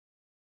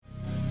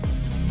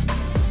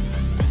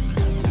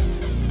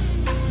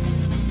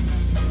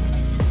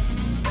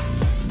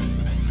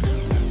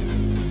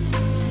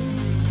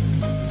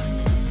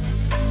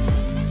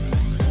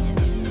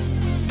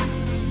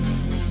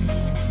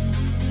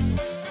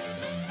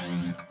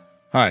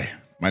Hi,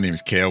 my name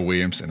is Kale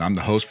Williams, and I'm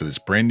the host for this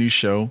brand new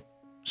show,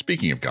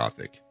 Speaking of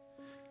Gothic.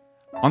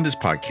 On this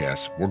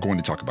podcast, we're going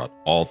to talk about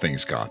all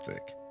things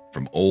Gothic,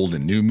 from old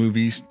and new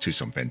movies to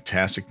some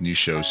fantastic new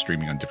shows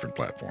streaming on different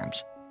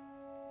platforms.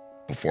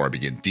 Before I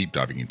begin deep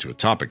diving into a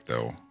topic,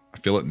 though, I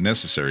feel it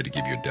necessary to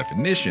give you a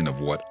definition of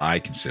what I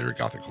consider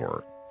Gothic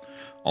horror.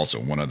 Also,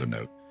 one other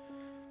note.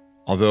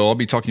 Although I'll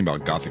be talking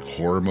about Gothic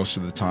horror most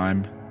of the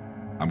time,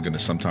 I'm going to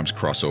sometimes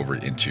cross over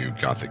into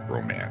Gothic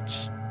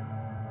romance.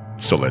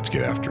 So let's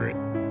get after it.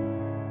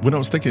 When I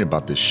was thinking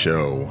about this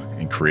show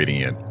and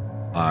creating it,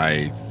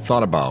 I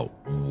thought about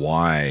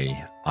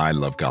why I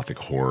love Gothic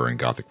horror and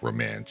Gothic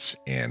romance,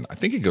 and I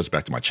think it goes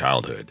back to my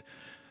childhood.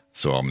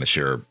 So I'm going to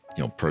share,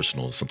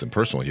 something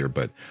personal here.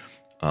 But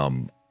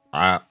all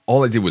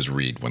I did was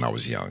read when I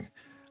was young.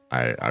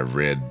 I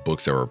read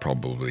books that were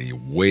probably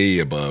way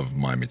above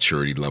my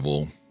maturity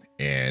level,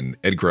 and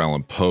Edgar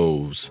Allan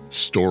Poe's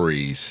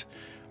stories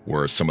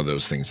were some of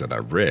those things that I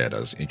read. I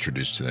was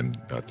introduced to them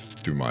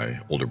through my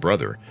older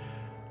brother.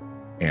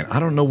 And I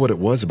don't know what it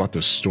was about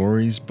those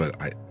stories,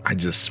 but I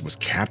just was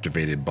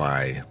captivated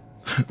by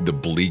the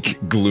bleak,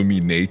 gloomy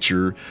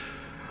nature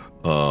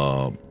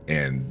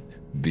and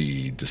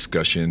the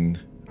discussion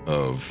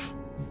of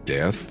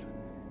death.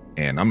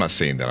 And I'm not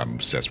saying that I'm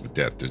obsessed with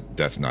death.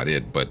 That's not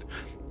it. But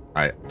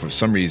for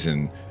some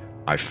reason,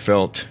 I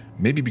felt,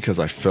 maybe because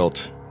I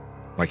felt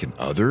like an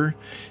other.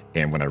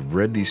 And when I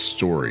read these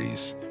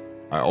stories,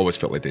 I always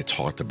felt like they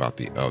talked about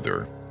the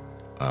other.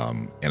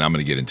 And I'm going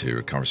to get into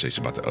a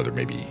conversation about the other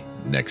maybe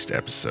next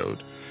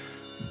episode.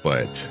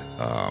 But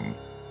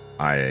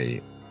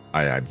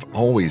I've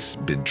always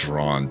been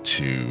drawn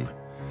to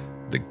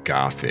the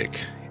Gothic,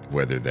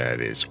 whether that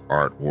is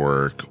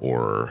artwork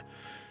or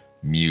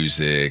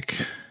music,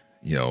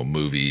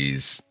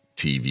 movies,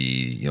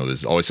 TV.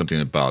 There's always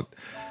something about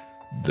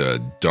the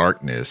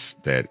darkness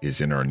that is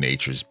in our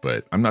natures.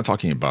 But I'm not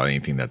talking about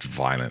anything that's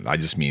violent. I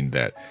just mean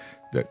that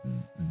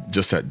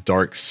just that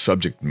dark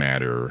subject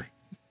matter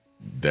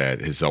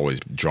that has always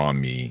drawn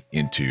me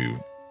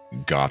into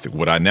Gothic.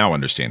 What I now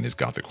understand is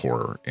Gothic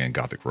horror and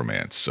Gothic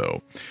romance.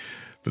 So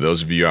for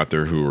those of you out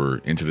there who are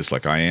into this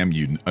like I am,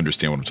 you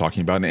understand what I'm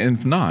talking about. And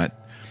if not,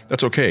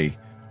 that's okay.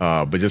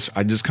 But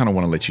I just kind of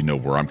want to let you know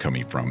where I'm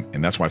coming from.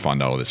 And that's why I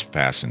found all this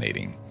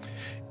fascinating.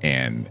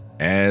 And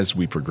as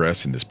we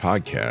progress in this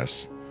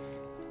podcast,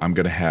 I'm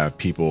going to have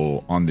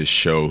people on this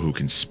show who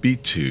can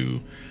speak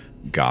to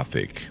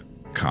Gothic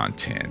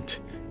content,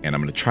 and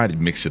I'm going to try to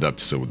mix it up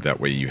so that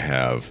way you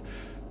have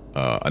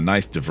a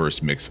nice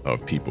diverse mix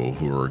of people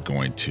who are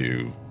going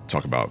to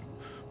talk about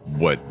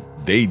what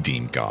they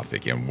deem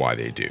Gothic and why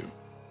they do.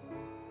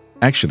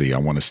 Actually, I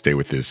want to stay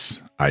with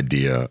this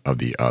idea of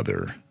the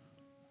other.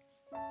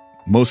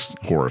 Most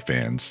horror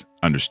fans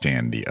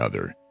understand the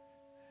other.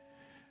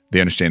 They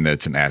understand that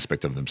it's an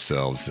aspect of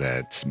themselves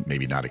that's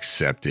maybe not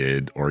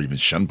accepted or even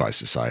shunned by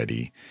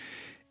society.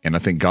 And I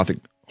think Gothic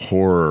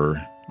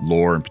horror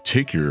lore in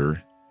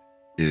particular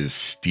is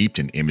steeped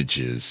in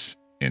images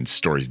and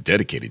stories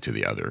dedicated to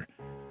the other.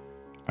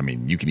 I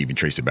mean, you can even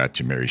trace it back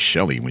to Mary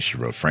Shelley when she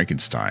wrote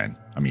Frankenstein.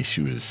 I mean,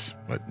 she was,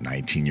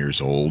 19 years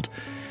old?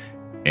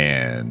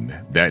 And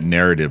that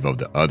narrative of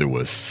the other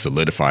was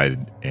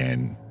solidified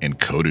and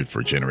encoded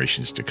for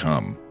generations to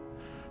come.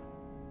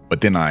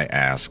 But then I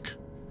ask,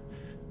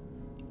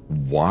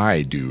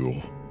 why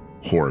do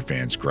horror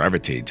fans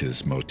gravitate to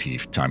this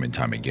motif time and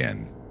time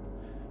again?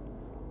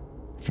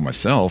 For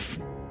myself,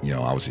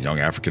 I was a young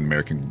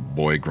African-American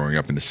boy growing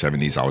up in the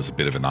 70s. I was a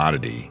bit of an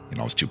oddity.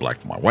 I was too black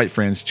for my white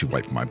friends, too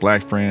white for my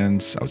black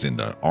friends. I was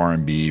into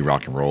R&B,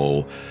 rock and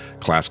roll,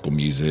 classical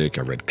music.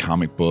 I read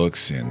comic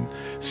books and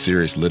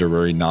serious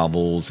literary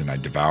novels, and I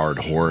devoured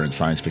horror and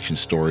science fiction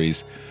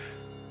stories.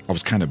 I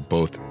was kind of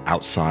both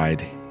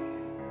outside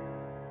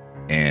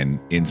and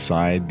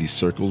inside these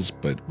circles,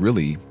 but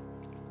really,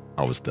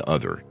 I was the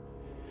other.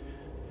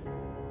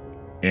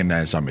 And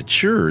as I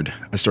matured,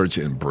 I started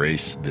to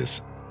embrace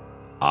this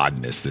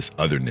oddness, this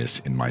otherness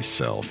in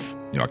myself.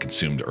 I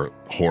consumed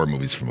horror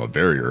movies from a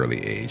very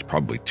early age,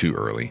 probably too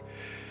early.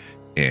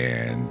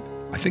 And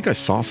I think I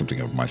saw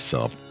something of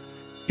myself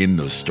in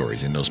those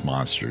stories, in those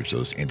monsters,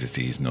 those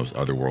entities, and those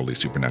otherworldly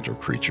supernatural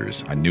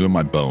creatures. I knew in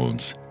my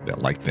bones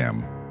that, like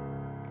them,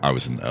 I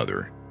was an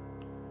other.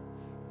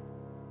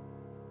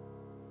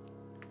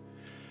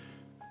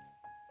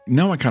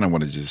 Now I kind of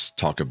want to just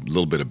talk a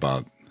little bit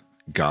about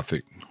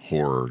Gothic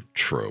horror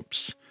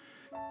tropes.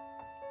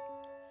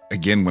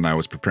 Again, when I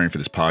was preparing for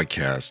this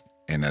podcast,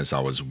 and as I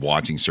was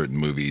watching certain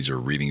movies or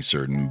reading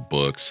certain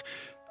books,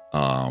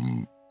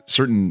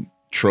 certain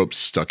tropes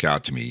stuck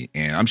out to me.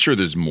 And I'm sure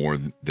there's more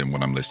than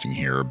what I'm listing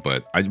here,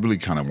 but I really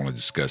kind of want to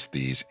discuss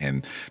these.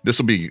 And this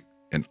will be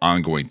an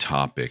ongoing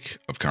topic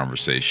of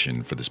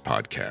conversation for this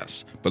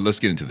podcast. But let's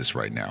get into this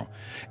right now.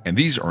 And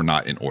these are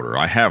not in order.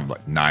 I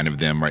have 9 of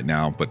them right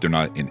now, but they're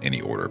not in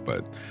any order.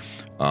 But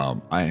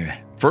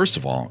first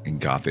of all, in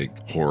Gothic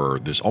horror,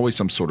 there's always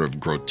some sort of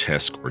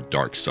grotesque or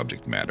dark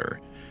subject matter.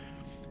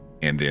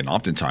 And then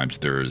oftentimes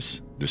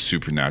there's the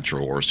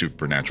supernatural or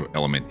supernatural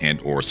element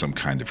and or some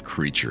kind of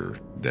creature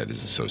that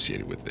is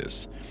associated with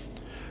this.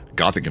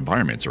 Gothic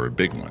environments are a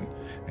big one,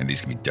 and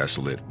these can be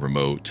desolate,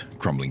 remote,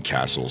 crumbling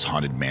castles,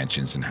 haunted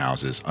mansions and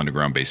houses,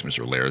 underground basements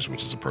or lairs,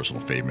 which is a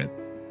personal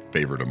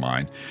favorite of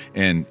mine,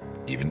 and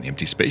even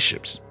empty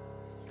spaceships.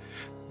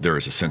 There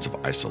is a sense of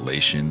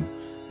isolation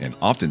and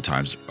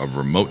oftentimes of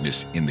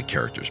remoteness in the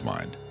character's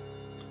mind.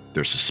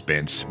 There's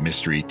suspense,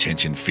 mystery,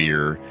 tension,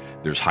 fear.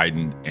 There's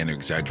heightened and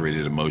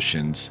exaggerated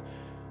emotions.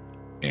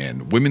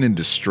 And women in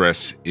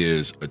distress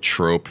is a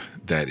trope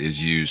that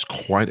is used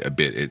quite a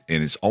bit.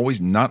 And it's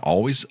not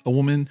always a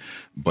woman,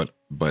 but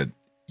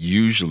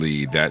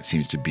usually that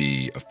seems to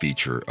be a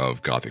feature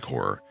of Gothic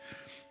horror.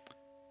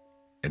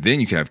 And then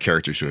you can have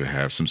characters who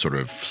have some sort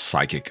of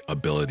psychic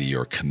ability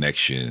or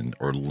connection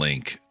or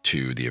link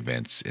to the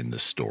events in the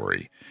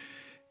story.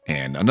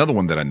 And another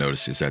one that I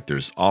noticed is that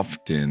there's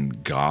often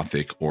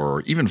Gothic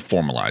or even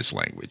formalized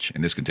language,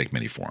 and this can take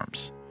many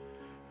forms.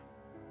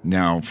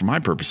 Now, for my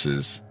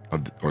purposes,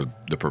 or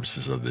the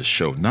purposes of this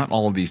show, not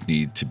all of these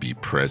need to be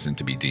present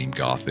to be deemed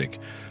Gothic,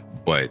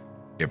 but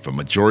if a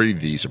majority of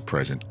these are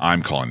present,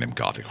 I'm calling them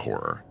Gothic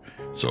horror.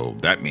 So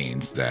that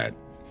means that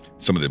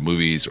some of the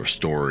movies or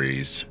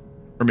stories,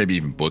 or maybe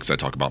even books I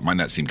talk about, might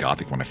not seem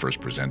Gothic when I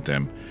first present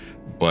them,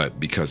 but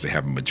because they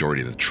have a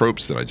majority of the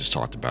tropes that I just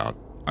talked about,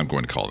 I'm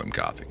going to call them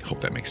Gothic. Hope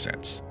that makes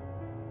sense.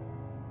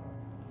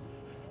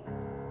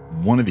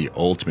 One of the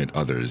ultimate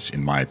others,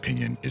 in my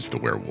opinion, is the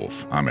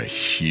werewolf. I'm a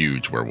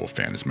huge werewolf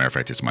fan. As a matter of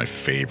fact, it's my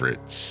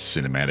favorite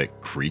cinematic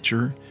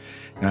creature.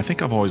 And I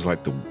think I've always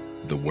liked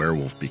the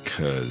werewolf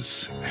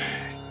because,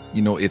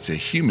 it's a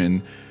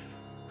human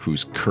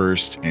who's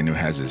cursed and who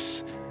has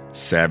this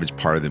savage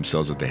part of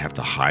themselves that they have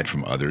to hide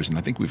from others. And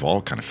I think we've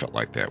all kind of felt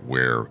like that,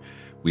 where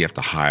we have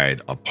to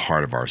hide a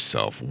part of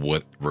ourselves,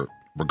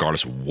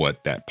 regardless of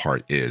what that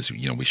part is.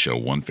 We show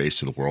one face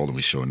to the world and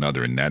we show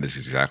another, and that is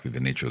exactly the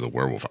nature of the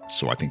werewolf.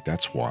 So I think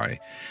that's why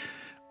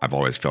I've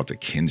always felt a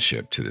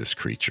kinship to this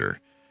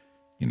creature,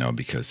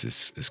 because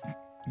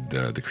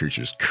the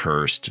creature is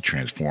cursed to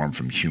transform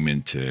from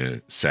human to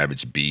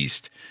savage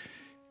beast.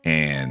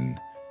 And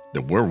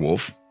the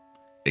werewolf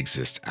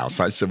exists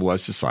outside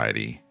civilized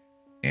society,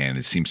 and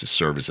it seems to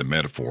serve as a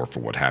metaphor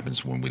for what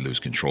happens when we lose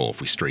control,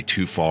 if we stray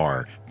too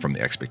far from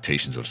the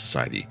expectations of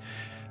society,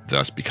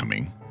 thus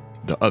becoming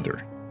the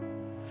other.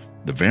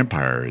 The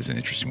vampire is an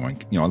interesting one.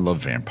 I love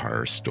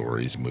vampire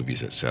stories,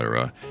 movies,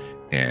 etc.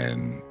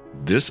 And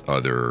this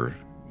other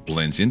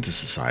blends into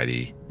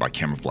society by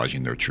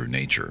camouflaging their true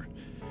nature.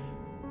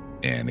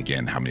 And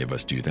again, how many of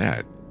us do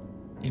that?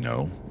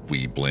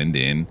 We blend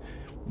in,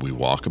 we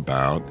walk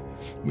about,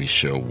 we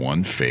show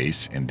one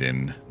face, and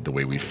then the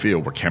way we feel,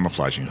 we're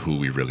camouflaging who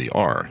we really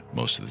are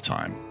most of the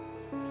time.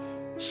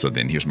 So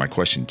then here's my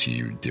question to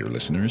you, dear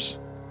listeners.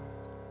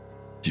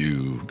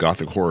 Do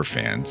Gothic horror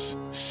fans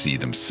see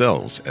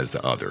themselves as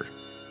the other?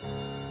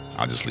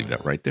 I'll just leave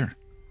that right there.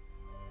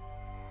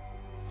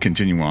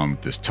 Continuing on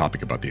with this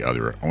topic about the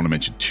other, I want to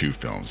mention two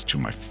of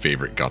my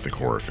favorite Gothic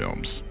horror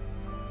films.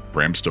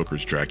 Bram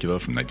Stoker's Dracula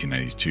from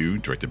 1992,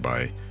 directed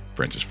by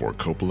Francis Ford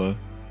Coppola,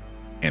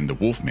 and The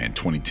Wolfman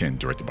 2010,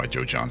 directed by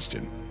Joe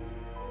Johnston.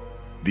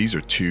 These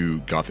are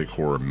two Gothic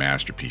horror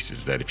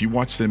masterpieces that if you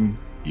watch them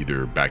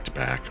either back to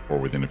back or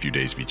within a few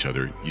days of each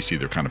other, you see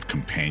they're kind of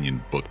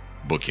companion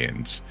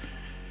bookends,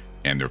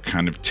 and they're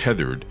kind of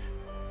tethered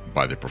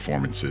by the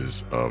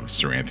performances of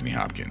Sir Anthony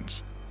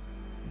Hopkins.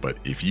 But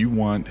if you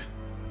want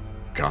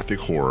Gothic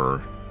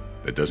horror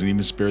that doesn't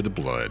even spare the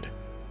blood,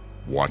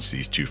 watch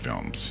these two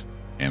films,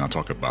 and I'll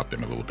talk about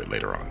them a little bit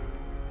later on.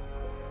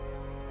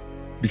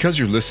 Because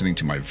you're listening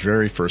to my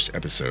very first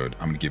episode,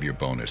 I'm going to give you a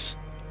bonus.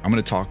 I'm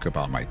going to talk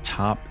about my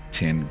top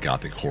 10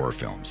 Gothic horror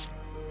films.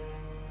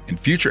 In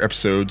future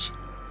episodes,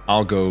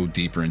 I'll go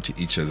deeper into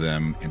each of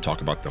them and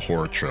talk about the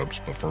horror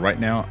tropes, but for right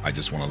now, I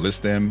just want to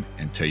list them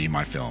and tell you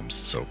my films.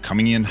 So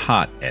coming in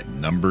hot at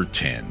number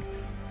 10,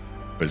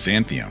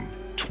 Byzantium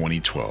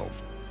 2012,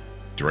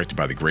 directed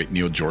by the great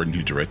Neil Jordan,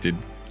 who directed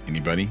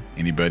Anybody?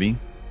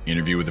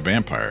 Interview with the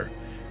Vampire,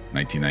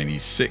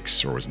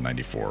 1996, or was it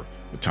 94,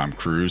 with Tom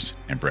Cruise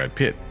and Brad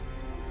Pitt.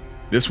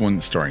 This one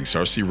starring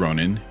Saoirse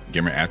Ronan,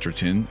 Gemma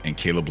Arterton, and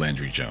Caleb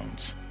Landry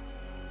Jones.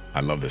 I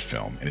love this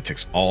film, and it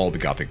ticks all the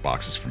Gothic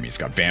boxes for me. It's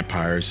got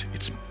vampires,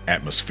 it's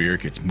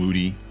atmospheric, it's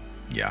moody.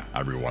 Yeah,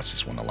 I rewatched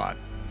this one a lot.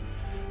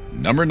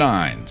 Number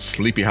 9,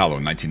 Sleepy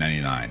Hollow,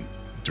 1999,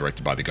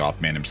 directed by the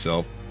Goth man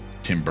himself,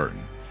 Tim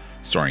Burton,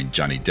 starring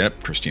Johnny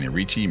Depp, Christina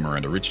Ricci,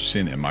 Miranda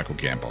Richardson, and Michael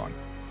Gambon.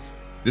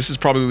 This is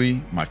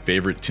probably my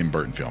favorite Tim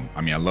Burton film.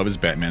 I love his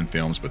Batman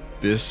films, but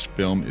this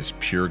film is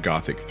pure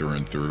Gothic through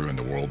and through, and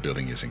the world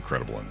building is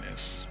incredible in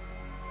this.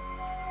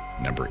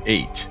 Number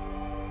 8,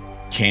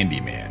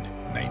 Candyman,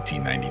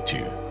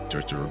 1992,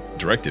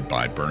 directed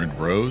by Bernard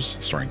Rose,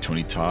 starring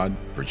Tony Todd,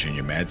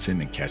 Virginia Madsen,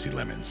 and Cassie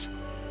Lemons.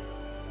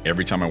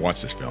 Every time I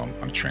watch this film,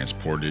 I'm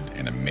transported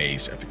and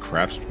amazed at the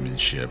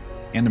craftsmanship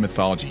and the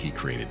mythology he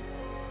created.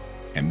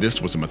 And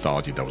this was a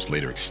mythology that was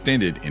later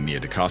extended in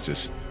Nia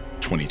DaCosta's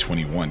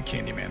 2021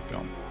 Candyman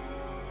film.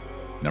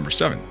 Number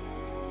 7,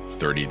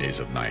 30 Days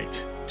of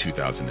Night,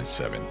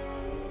 2007.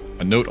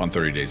 A note on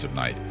 30 Days of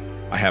Night.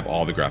 I have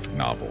all the graphic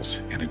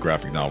novels, and the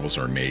graphic novels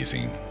are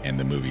amazing, and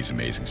the movie's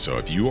amazing. So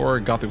if you are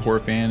a Gothic horror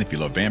fan, if you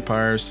love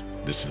vampires,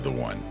 this is the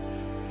one.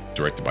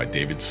 Directed by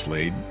David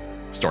Slade,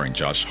 starring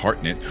Josh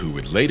Hartnett, who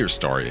would later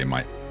star in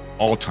my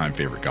all-time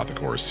favorite Gothic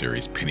horror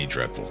series, Penny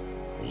Dreadful.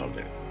 I love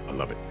it. I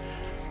love it.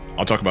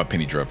 I'll talk about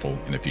Penny Dreadful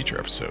in a future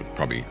episode,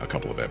 probably a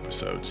couple of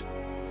episodes.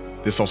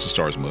 This also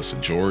stars Melissa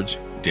George,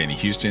 Danny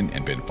Houston,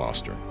 and Ben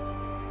Foster.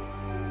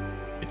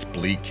 It's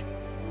bleak,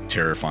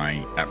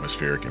 terrifying,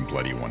 atmospheric, and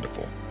bloody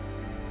wonderful.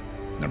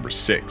 Number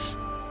 6,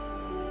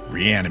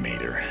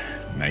 Reanimator,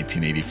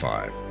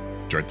 1985.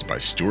 Directed by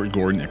Stuart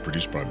Gordon and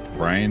produced by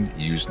Brian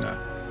Usna.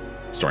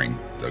 Starring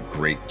the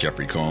great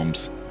Jeffrey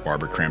Combs,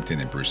 Barbara Crampton,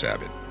 and Bruce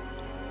Abbott.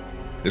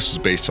 This was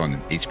based on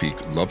an H.P.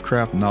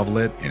 Lovecraft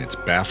novelette, and it's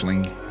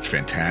baffling, it's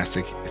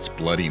fantastic, it's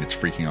bloody, and it's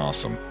freaking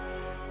awesome.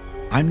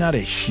 I'm not a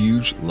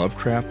huge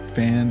Lovecraft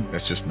fan.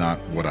 That's just not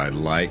what I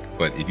like.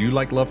 But if you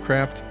like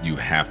Lovecraft, you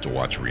have to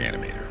watch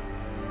Reanimator.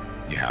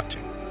 You have to.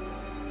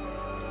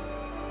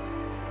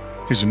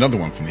 Here's another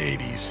one from the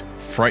 80s,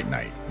 Fright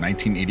Night,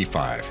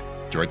 1985.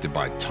 Directed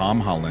by Tom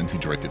Holland, who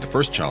directed the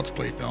first Child's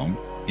Play film,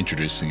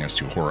 introducing us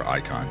to horror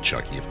icon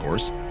Chucky, of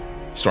course.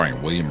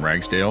 Starring William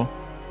Ragsdale,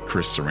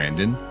 Chris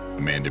Sarandon,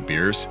 Amanda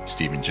Beers,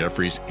 Stephen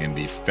Jeffries, and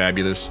the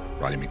fabulous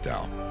Roddy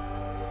McDowall.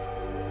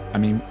 I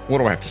mean, what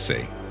do I have to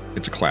say?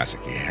 It's a classic.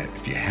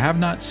 If you have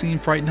not seen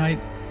Fright Night,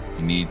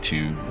 you need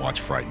to watch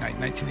Fright Night,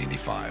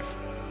 1985.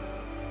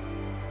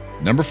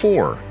 Number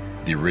 4,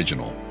 the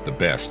original, the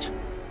best,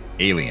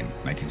 Alien,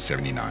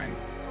 1979.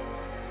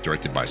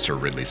 Directed by Sir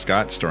Ridley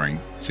Scott, starring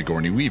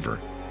Sigourney Weaver,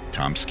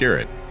 Tom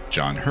Skerritt,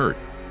 John Hurt,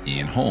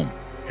 Ian Holm,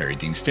 Harry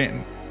Dean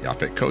Stanton,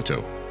 Yaphet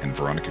Kotto, and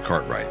Veronica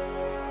Cartwright.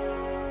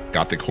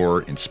 Gothic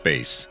horror in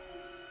space.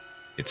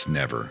 It's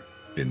never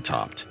been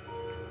topped.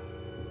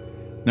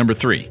 Number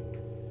 3.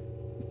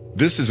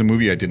 This is a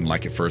movie I didn't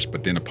like at first,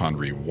 but then upon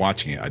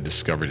rewatching it, I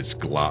discovered its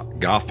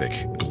Gothic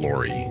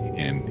glory.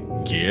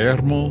 And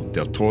Guillermo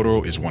del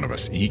Toro is one of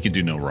us, and he can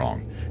do no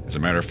wrong. As a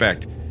matter of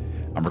fact,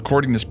 I'm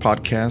recording this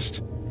podcast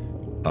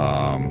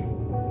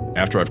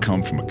after I've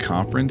come from a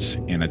conference,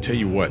 and I tell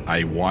you what,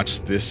 I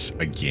watched this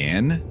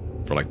again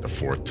for like the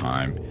 4th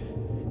time,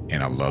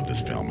 and I love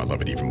this film. I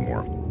love it even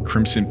more.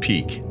 Crimson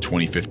Peak,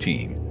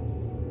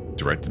 2015.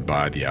 Directed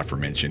by the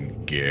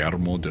aforementioned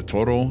Guillermo del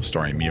Toro,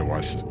 starring Mia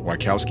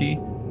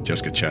Wasikowska,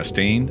 Jessica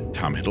Chastain,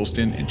 Tom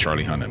Hiddleston, and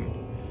Charlie Hunnam.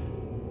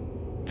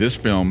 This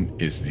film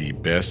is the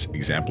best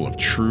example of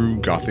true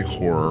Gothic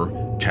horror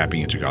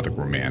tapping into Gothic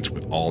romance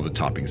with all the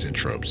toppings and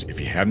tropes. If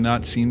you have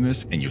not seen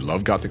this and you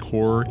love Gothic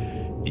horror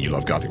and you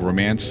love Gothic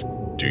romance,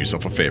 do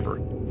yourself a favor.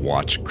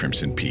 Watch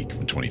Crimson Peak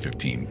from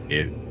 2015.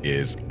 It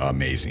is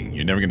amazing.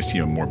 You're never going to see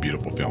a more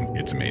beautiful film.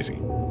 It's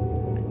amazing.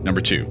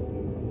 Number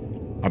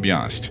 2. I'll be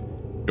honest.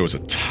 It was a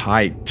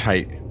tight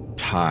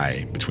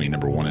tie between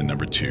number 1 and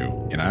number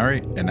 2. And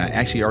I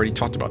actually already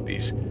talked about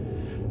these.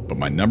 But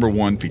my number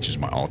 1 features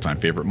my all-time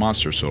favorite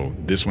monster, so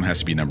this one has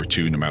to be number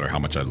 2 no matter how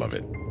much I love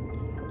it.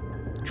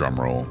 Drum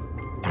roll.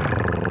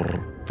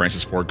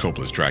 Francis Ford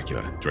Coppola's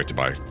Dracula, directed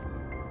by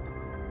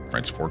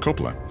Francis Ford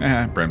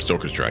Coppola. Bram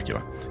Stoker's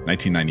Dracula,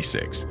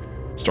 1996,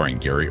 starring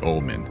Gary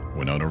Oldman,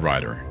 Winona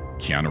Ryder,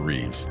 Keanu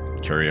Reeves,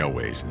 Cary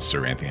Elwes, and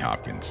Sir Anthony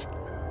Hopkins.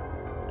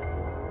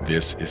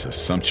 This is a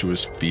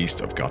sumptuous feast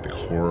of Gothic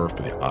horror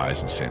for the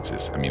eyes and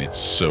senses. I mean, it's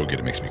so good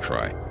it makes me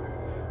cry.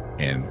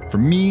 And for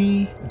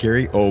me,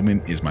 Gary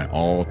Oldman is my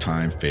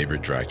all-time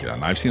favorite Dracula.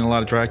 And I've seen a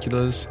lot of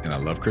Draculas, and I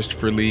love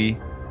Christopher Lee,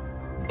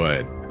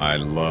 but I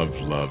love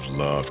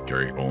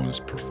Gary Oldman's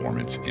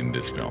performance in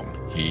this film.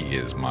 He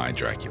is my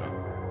Dracula.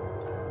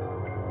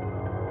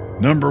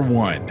 Number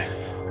 1.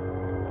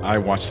 I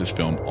watch this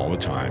film all the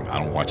time. I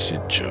don't watch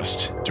it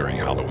just during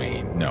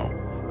Halloween. No,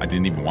 I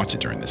didn't even watch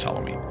it during this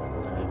Halloween.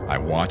 I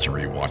watch and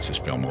rewatch this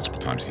film multiple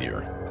times a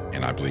year,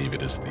 and I believe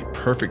it is the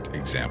perfect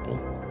example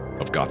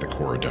of Gothic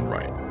horror done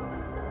right.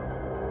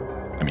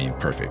 I mean,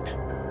 perfect.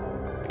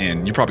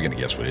 And you're probably going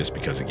to guess what it is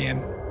because,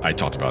 again, I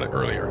talked about it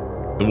earlier.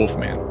 The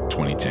Wolfman,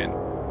 2010.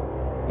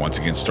 Once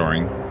again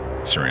starring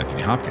Sir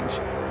Anthony Hopkins,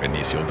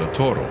 Benicio del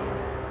Toro,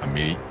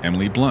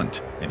 Emily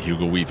Blunt, and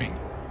Hugo Weaving.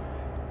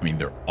 I mean,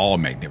 they're all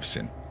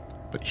magnificent.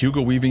 But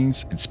Hugo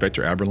Weaving's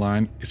Inspector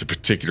Aberline is a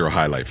particular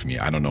highlight for me.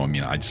 I don't know. I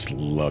mean, I just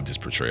loved his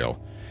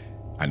portrayal.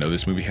 I know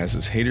this movie has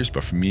its haters,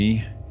 but for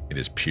me, it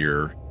is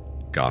pure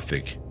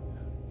Gothic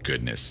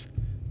goodness.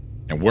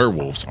 And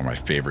werewolves are my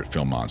favorite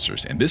film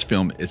monsters. And this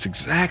film is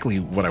exactly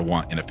what I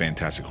want in a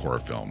fantastic horror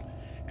film.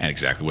 And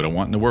exactly what I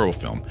want in a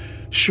werewolf film.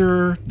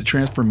 Sure, the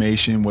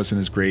transformation wasn't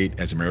as great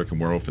as American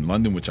Werewolf in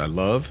London, which I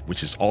love,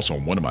 which is also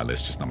on one of my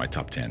lists, just not my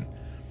top 10.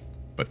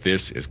 But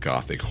this is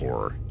Gothic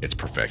horror. It's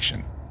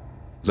perfection.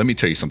 Let me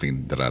tell you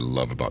something that I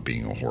love about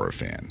being a horror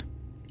fan.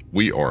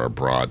 We are a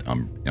broad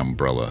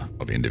umbrella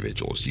of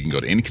individuals. You can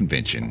go to any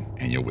convention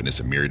and you'll witness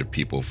a myriad of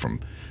people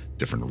from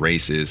different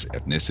races,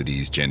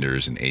 ethnicities,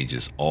 genders, and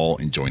ages, all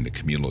enjoying the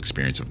communal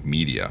experience of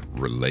media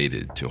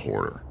related to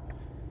horror.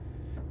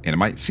 And it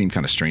might seem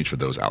kind of strange for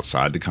those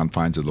outside the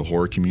confines of the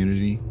horror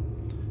community,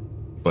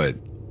 but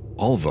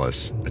All of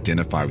us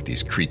identify with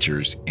these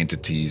creatures,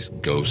 entities,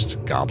 ghosts,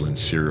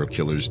 goblins, serial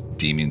killers,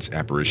 demons,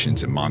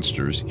 apparitions, and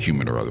monsters,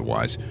 human or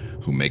otherwise,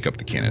 who make up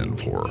the canon of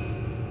horror.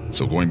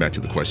 So going back to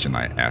the question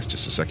I asked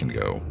just a second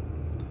ago,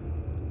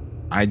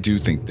 I do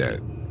think that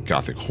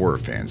Gothic horror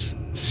fans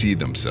see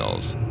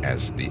themselves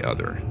as the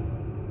other.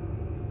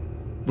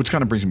 Which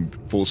kind of brings me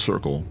full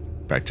circle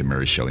back to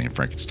Mary Shelley and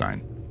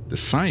Frankenstein. The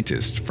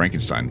scientist,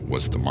 Frankenstein,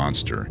 was the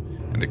monster,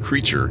 and the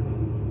creature,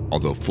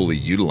 although fully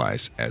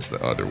utilized as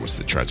the other, was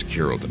the tragic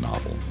hero of the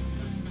novel.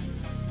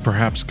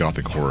 Perhaps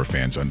Gothic horror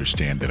fans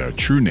understand that our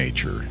true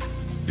nature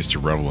is to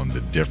revel in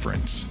the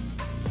difference,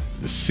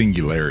 the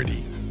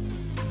singularity,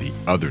 the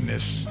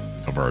otherness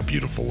of our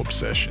beautiful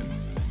obsession,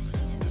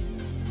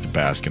 to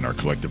bask in our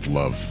collective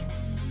love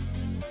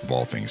of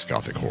all things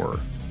Gothic horror.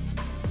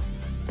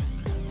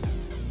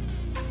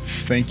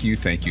 Thank you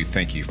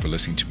for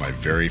listening to my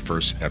very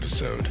first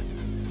episode.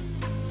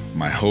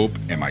 My hope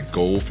and my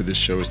goal for this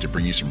show is to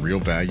bring you some real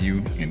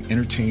value and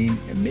entertain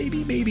and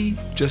maybe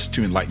just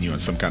to enlighten you on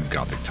some kind of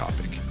Gothic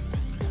topic.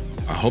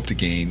 I hope to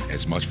gain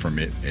as much from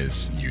it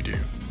as you do.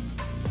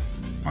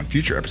 On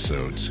future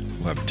episodes,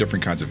 we'll have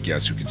different kinds of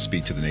guests who can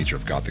speak to the nature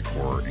of Gothic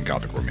horror and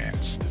Gothic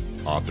romance,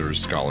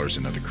 authors, scholars,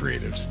 and other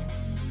creatives.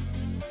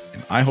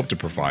 And I hope to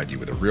provide you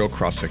with a real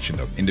cross-section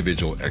of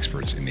individual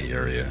experts in the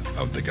area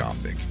of the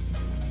Gothic.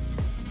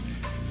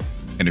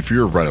 And if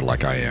you're a writer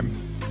like I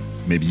am,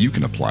 maybe you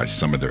can apply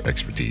some of their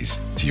expertise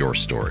to your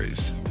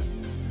stories.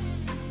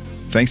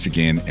 Thanks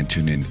again, and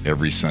tune in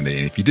every Sunday.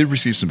 And if you did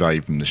receive some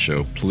value from the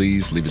show,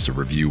 please leave us a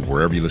review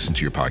wherever you listen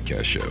to your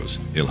podcast shows.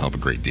 It'll help a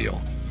great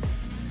deal.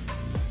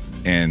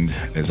 And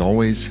as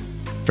always,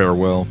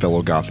 farewell,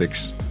 fellow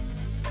Gothics,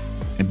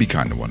 and be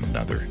kind to one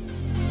another.